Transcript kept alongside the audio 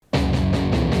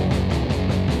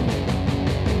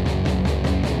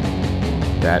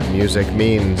That music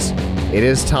means it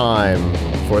is time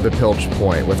for the Pilch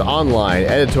Point with online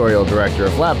editorial director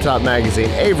of Laptop Magazine,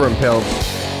 Avram Pilch.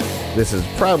 This is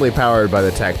proudly powered by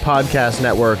the Tech Podcast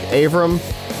Network. Avram,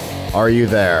 are you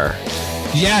there?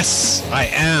 Yes, I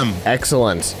am.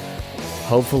 Excellent.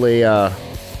 Hopefully,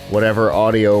 whatever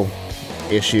audio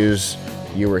issues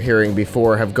you were hearing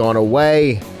before have gone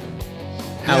away.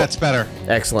 It's better.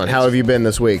 Excellent. How have you been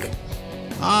this week?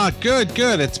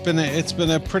 Good. It's been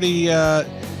a pretty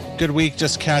good week.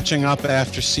 Just catching up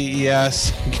after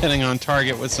CES, getting on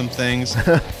target with some things.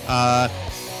 A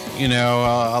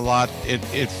lot.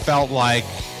 It felt like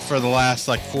for the last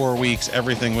 4 weeks,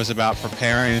 everything was about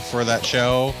preparing for that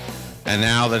show. And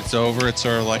now that it's over, it's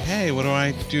sort of like, hey, what do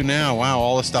I do now? Wow,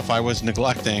 all the stuff I was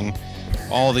neglecting,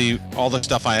 all the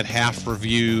stuff I had half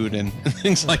reviewed and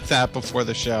things like that before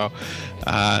the show,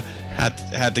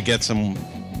 had to get some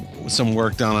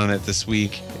work done on it this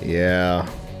week. Yeah.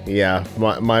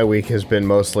 My week has been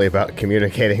mostly about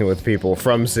communicating with people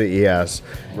from CES,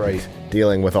 right?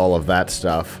 Dealing with all of that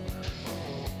stuff.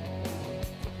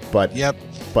 But yep.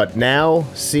 But now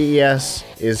CES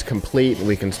is complete.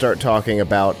 We can start talking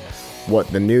about what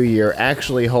the new year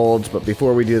actually holds. But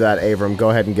before we do that, Avram, go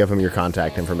ahead and give them your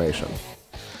contact information.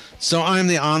 So I'm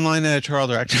the online editorial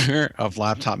director of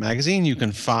Laptop Magazine. You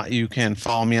can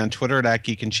follow me on Twitter at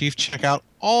GeekInChief. Check out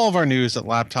all of our news at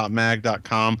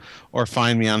laptopmag.com or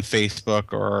find me on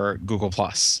Facebook or Google+.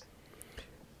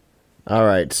 All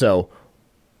right. So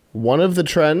one of the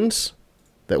trends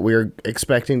that we're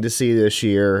expecting to see this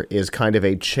year is kind of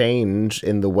a change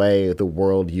in the way the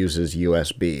world uses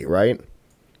USB, right?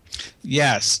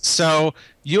 Yes. So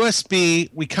USB,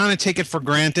 we kind of take it for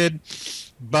granted,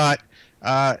 but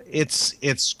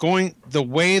it's going, the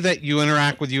way that you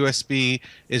interact with USB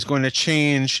is going to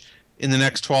change in the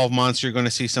next 12 months. You're going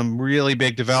to see some really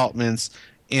big developments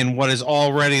in what is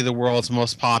already the world's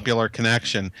most popular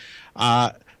connection.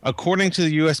 According to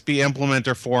the USB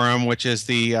Implementer Forum, which is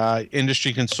the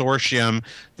industry consortium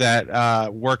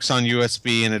that works on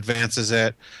USB and advances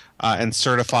it and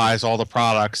certifies all the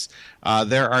products,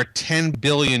 there are 10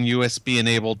 billion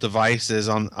USB-enabled devices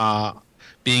on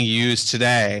being used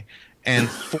today.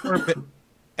 And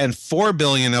 4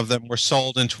 billion of them were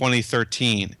sold in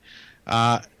 2013.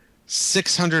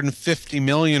 650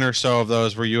 million or so of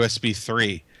those were USB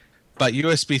 3. But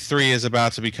USB 3 is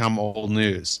about to become old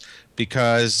news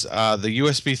because the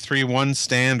USB 3.1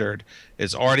 standard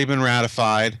has already been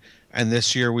ratified, and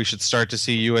this year we should start to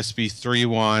see USB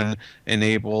 3.1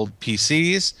 enabled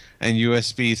PCs and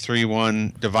USB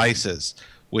 3.1 devices,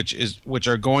 which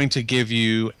are going to give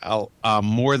you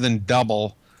more than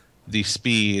double the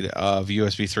speed of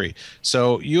USB 3.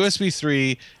 So USB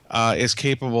 3 is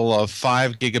capable of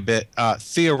 5 gigabit,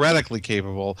 theoretically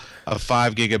capable of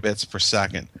 5 gigabits per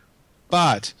second.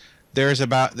 But there's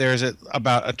about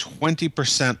a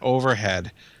 20%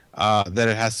 overhead that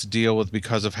it has to deal with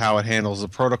because of how it handles the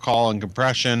protocol and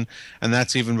compression, and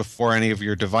that's even before any of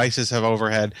your devices have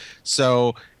overhead.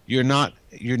 So you're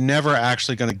never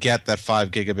actually going to get that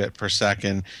 5 gigabit per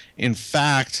second. In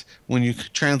fact, when you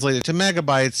translate it to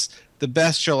megabytes, the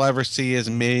best you'll ever see is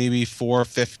maybe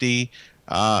 450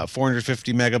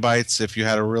 megabytes if you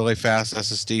had a really fast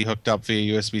SSD hooked up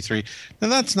via USB 3. Now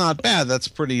that's not bad. That's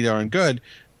pretty darn good.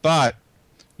 But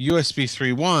USB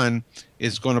 3.1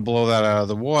 is going to blow that out of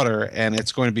the water, and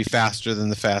it's going to be faster than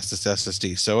the fastest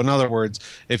SSD. So in other words,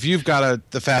 if you've got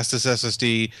the fastest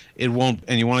SSD,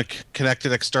 and you want to connect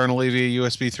it externally via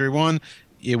USB 3.1,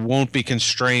 it won't be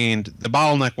constrained. The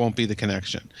bottleneck won't be the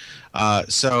connection.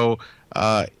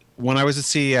 When I was at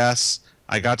CES,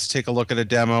 I got to take a look at a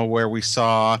demo where we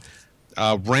saw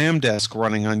RAM disk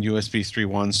running on USB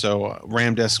 3.1. So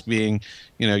RAM disk being,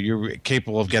 you're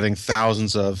capable of getting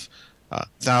thousands of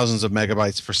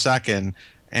megabytes per second,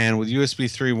 and with USB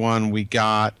 3.1 we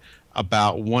got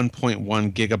about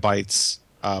 1.1 gigabytes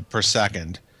per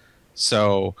second.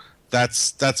 So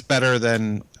that's better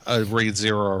than a RAID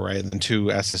 0 array, than two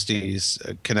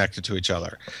SSDs connected to each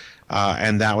other.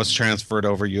 And that was transferred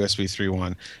over USB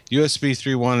 3.1. USB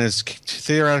 3.1 is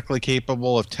theoretically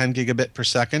capable of 10 gigabit per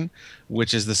second,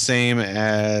 which is the same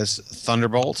as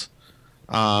Thunderbolt.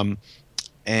 And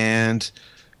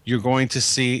you're going to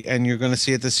see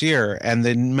it this year. And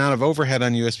the amount of overhead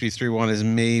on USB 3.1 is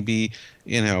maybe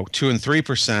 2 and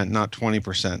 3%, not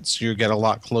 20%. So you get a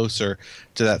lot closer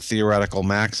to that theoretical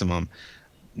maximum.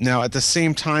 Now, at the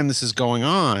same time this is going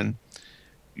on,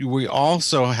 we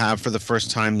also have, for the first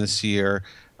time this year,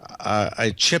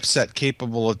 a chipset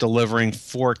capable of delivering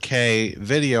 4K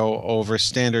video over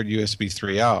standard USB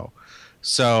 3.0.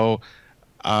 So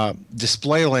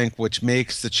DisplayLink, which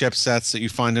makes the chipsets that you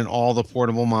find in all the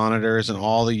portable monitors and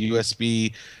all the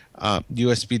USB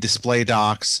display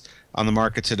docks on the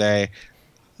market today,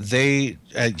 they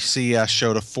at CES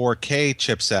showed a 4K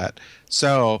chipset.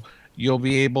 So you'll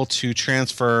be able to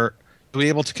connect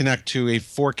to a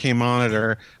 4K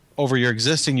monitor over your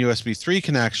existing USB 3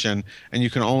 connection, and you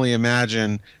can only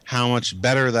imagine how much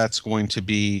better that's going to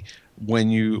be when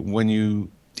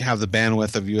you have the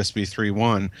bandwidth of USB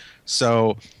 3.1.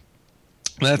 So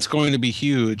that's going to be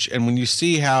huge. And when you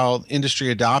see how industry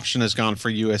adoption has gone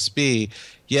for USB,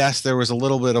 yes, there was a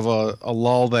little bit of a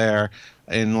lull there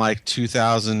in like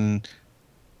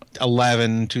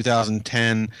 2011,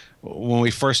 2010, when we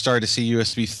first started to see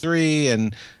USB 3,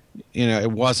 and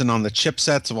it wasn't on the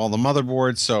chipsets of all the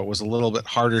motherboards, so it was a little bit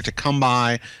harder to come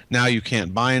by. Now you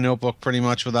can't buy a notebook pretty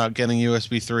much without getting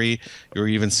USB 3. You're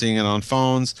even seeing it on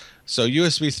phones. So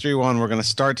USB 3.1, we're going to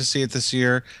start to see it this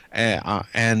year,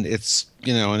 and it's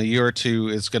in a year or two,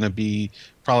 it's going to be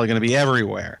probably going to be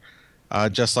everywhere,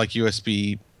 just like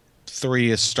USB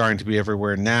 3 is starting to be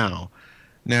everywhere now.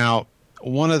 Now,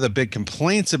 one of the big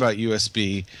complaints about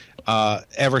USB,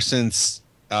 ever since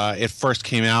it first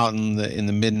came out in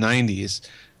the mid 90s,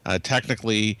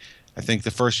 technically, I think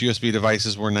the first USB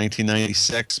devices were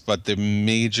 1996, but the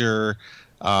major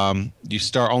you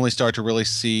only start to really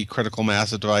see critical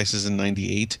mass of devices in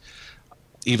 98.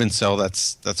 Even so,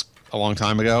 that's a long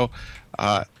time ago.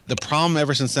 The problem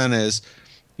ever since then is,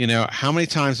 how many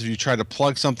times have you tried to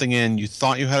plug something in, you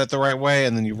thought you had it the right way,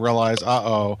 and then you realize, this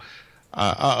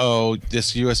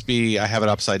USB, I have it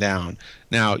upside down.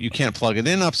 Now, you can't plug it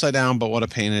in upside down, but what a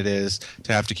pain it is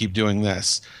to have to keep doing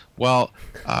this. Well,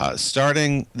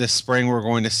 starting this spring, we're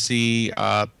going to see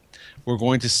a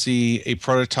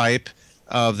prototype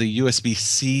of the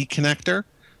USB-C connector,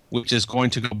 which is going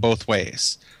to go both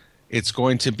ways. It's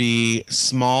going to be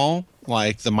small,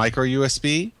 like the micro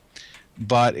USB,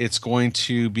 but it's going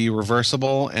to be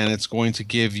reversible, and it's going to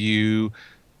give you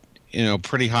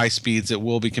pretty high speeds. It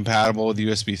will be compatible with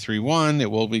USB 3.1. It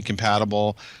will be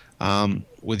compatible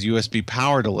with USB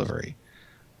power delivery.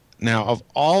 Now, of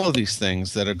all of these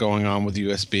things that are going on with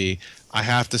USB, I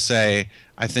have to say,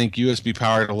 I think USB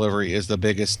power delivery is the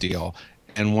biggest deal,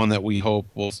 and one that we hope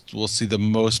will see the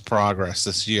most progress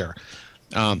this year.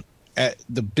 The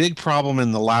big problem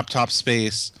in the laptop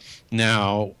space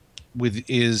now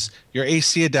is your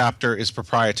AC adapter is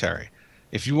proprietary.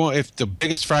 If the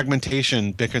biggest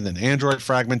fragmentation, bigger than Android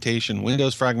fragmentation,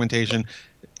 Windows fragmentation,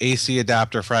 AC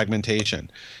adapter fragmentation.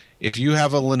 If you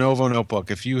have a Lenovo notebook,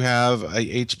 if you have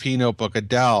a HP notebook, a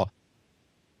Dell,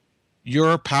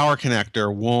 your power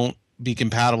connector won't be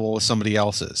compatible with somebody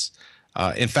else's.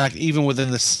 In fact, even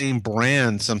within the same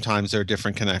brand, sometimes there are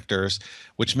different connectors,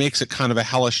 which makes it kind of a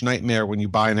hellish nightmare when you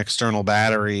buy an external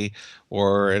battery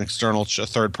or an external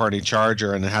third-party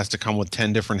charger, and it has to come with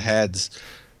 10 different heads,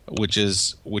 which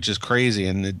is crazy,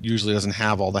 and it usually doesn't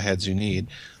have all the heads you need.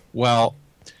 Well,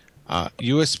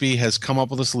 USB has come up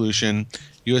with a solution.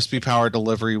 USB power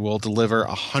delivery will deliver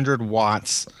 100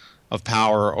 watts of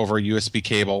power over a USB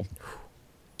cable.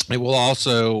 It will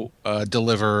also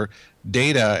deliver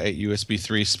data at USB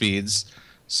 3 speeds.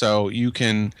 So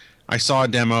I saw a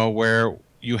demo where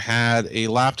you had a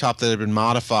laptop that had been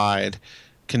modified,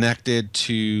 connected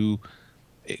to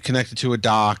a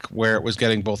dock where it was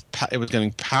getting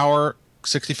power,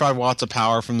 65 watts of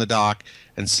power from the dock,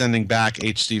 and sending back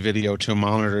HD video to a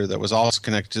monitor that was also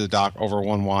connected to the dock over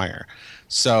one wire.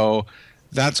 So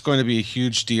that's going to be a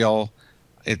huge deal.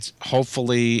 It's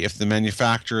hopefully, if the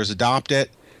manufacturers adopt it,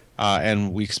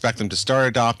 and we expect them to start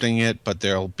adopting it, but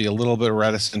they'll be a little bit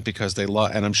reticent because they love,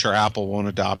 and I'm sure Apple won't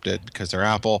adopt it because they're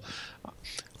Apple.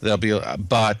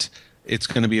 But it's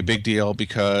going to be a big deal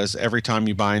because every time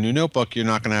you buy a new notebook, you're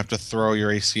not going to have to throw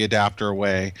your AC adapter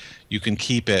away. You can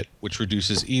keep it, which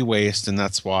reduces e-waste, and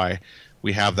that's why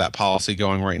we have that policy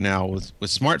going right now with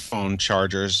smartphone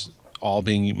chargers all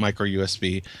being micro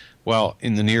USB. Well,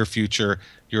 in the near future,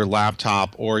 your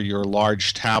laptop or your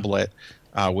large tablet,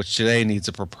 which today needs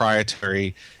a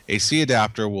proprietary AC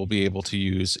adapter, will be able to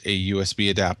use a USB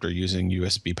adapter using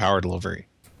USB power delivery.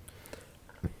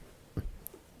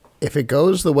 If it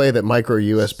goes the way that micro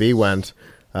USB went,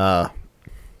 the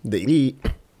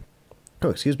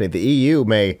EU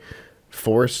may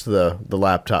force the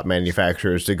laptop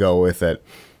manufacturers to go with it,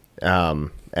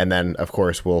 and then of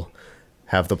course we'll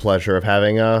have the pleasure of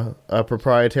having a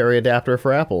proprietary adapter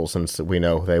for Apple, since we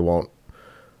know they won't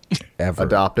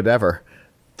adopt it ever.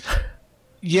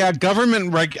 Yeah,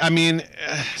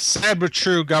 sad but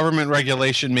true, government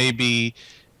regulation may be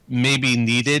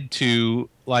needed to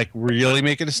really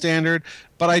make it a standard,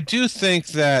 but I do think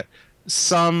that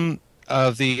some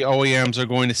of the OEMs are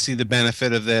going to see the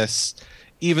benefit of this,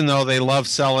 even though they love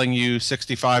selling you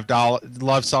 $65,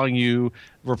 love selling you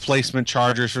replacement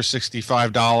chargers for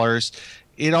 $65.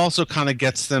 It also kind of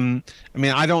gets them. I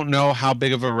mean, I don't know how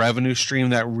big of a revenue stream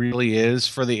that really is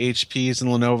for the HPs and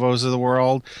Lenovo's of the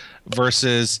world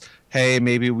versus, hey,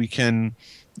 maybe we can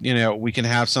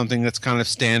have something that's kind of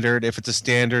standard. If it's a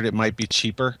standard, it might be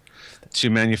cheaper to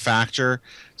manufacture.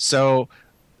 So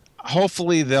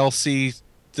hopefully they'll see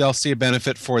a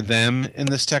benefit for them in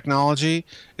this technology.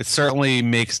 It certainly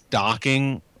makes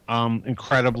docking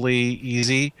incredibly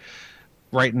easy.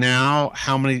 Right now,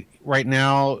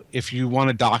 if you want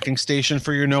a docking station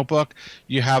for your notebook,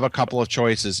 you have a couple of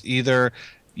choices. Either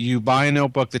you buy a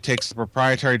notebook that takes a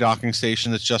proprietary docking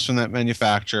station that's just from that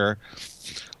manufacturer,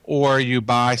 or you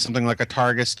buy something like a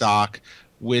Targus dock,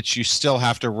 which you still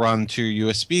have to run to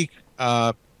your USB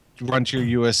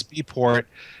port.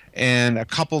 And a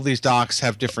couple of these docks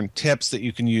have different tips that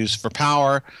you can use for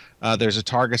power. There's a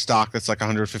Targus dock that's like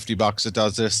 $150 that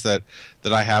does this that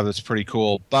I have that's pretty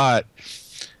cool. But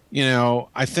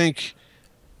I think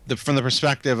from the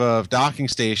perspective of docking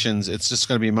stations, it's just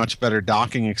going to be a much better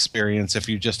docking experience if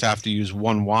you just have to use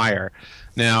one wire.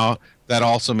 Now, that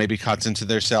also maybe cuts into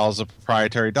their sales of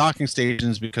proprietary docking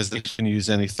stations because they can use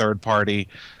any third-party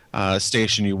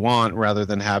station you want rather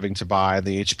than having to buy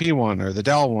the HP one or the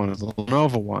Dell one or the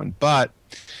Lenovo one. But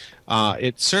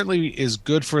it certainly is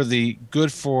good for the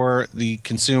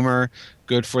consumer,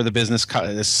 good for the business,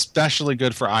 especially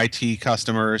good for IT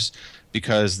customers,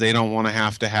 because they don't want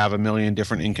to have a million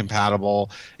different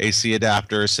incompatible AC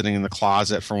adapters sitting in the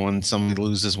closet for when somebody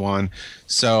loses one.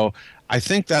 So I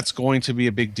think that's going to be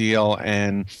a big deal,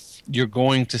 and you're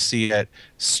going to see it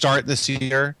start this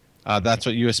year. That's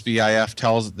what USB-IF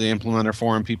tells the implementer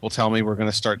forum people tell me. We're going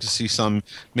to start to see some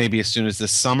maybe as soon as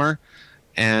this summer,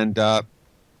 and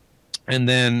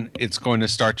then it's going to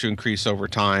start to increase over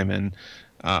time. And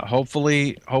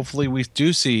hopefully we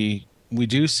do see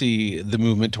the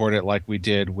movement toward it like we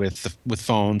did with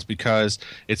phones, because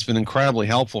it's been incredibly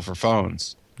helpful for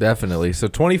phones. Definitely. So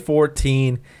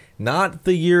 2014, not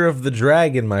the year of the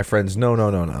dragon, my friends. No.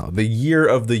 The year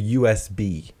of the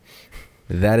USB.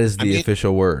 That is the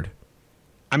official word.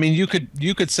 I mean, you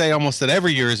could say almost that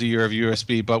every year is a year of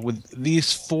USB, but with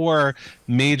these four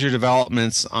major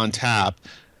developments on tap,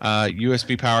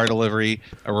 USB power delivery,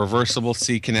 a reversible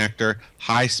C connector,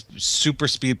 high super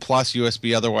speed plus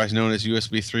USB, otherwise known as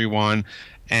USB 3.1,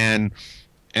 and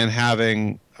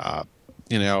having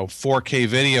 4K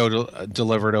video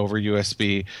delivered over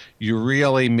USB, you're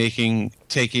really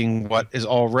taking what is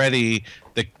already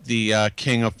the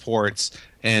king of ports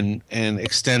and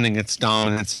extending its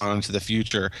dominance on into the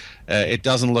future. It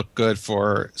doesn't look good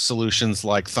for solutions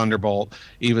like Thunderbolt,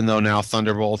 even though now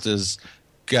Thunderbolt is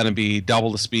going to be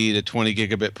double the speed at 20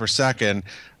 gigabit per second.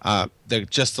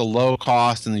 Just the low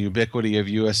cost and the ubiquity of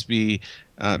USB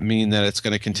mean that it's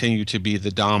going to continue to be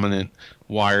the dominant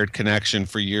wired connection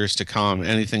for years to come.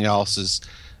 Anything else is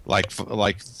like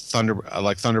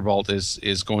Thunderbolt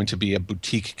is going to be a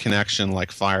boutique connection like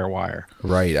FireWire.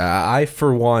 Right. I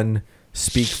for one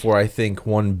speak for I think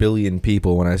 1 billion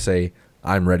people when I say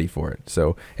I'm ready for it.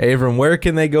 So, Avram, where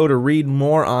can they go to read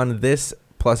more on this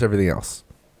plus everything else?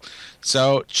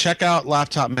 So check out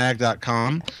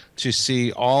laptopmag.com to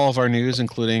see all of our news,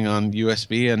 including on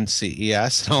USB and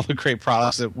CES and all the great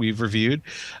products that we've reviewed.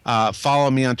 Follow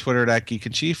me on Twitter at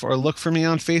GeekandChief, or look for me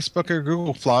on Facebook or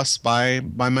Google Plus by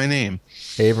my name.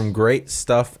 Avram, great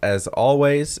stuff as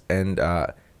always, and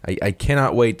I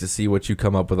cannot wait to see what you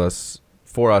come up with us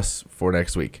for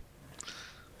next week.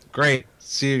 Great.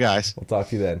 See you guys. We'll talk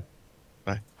to you then.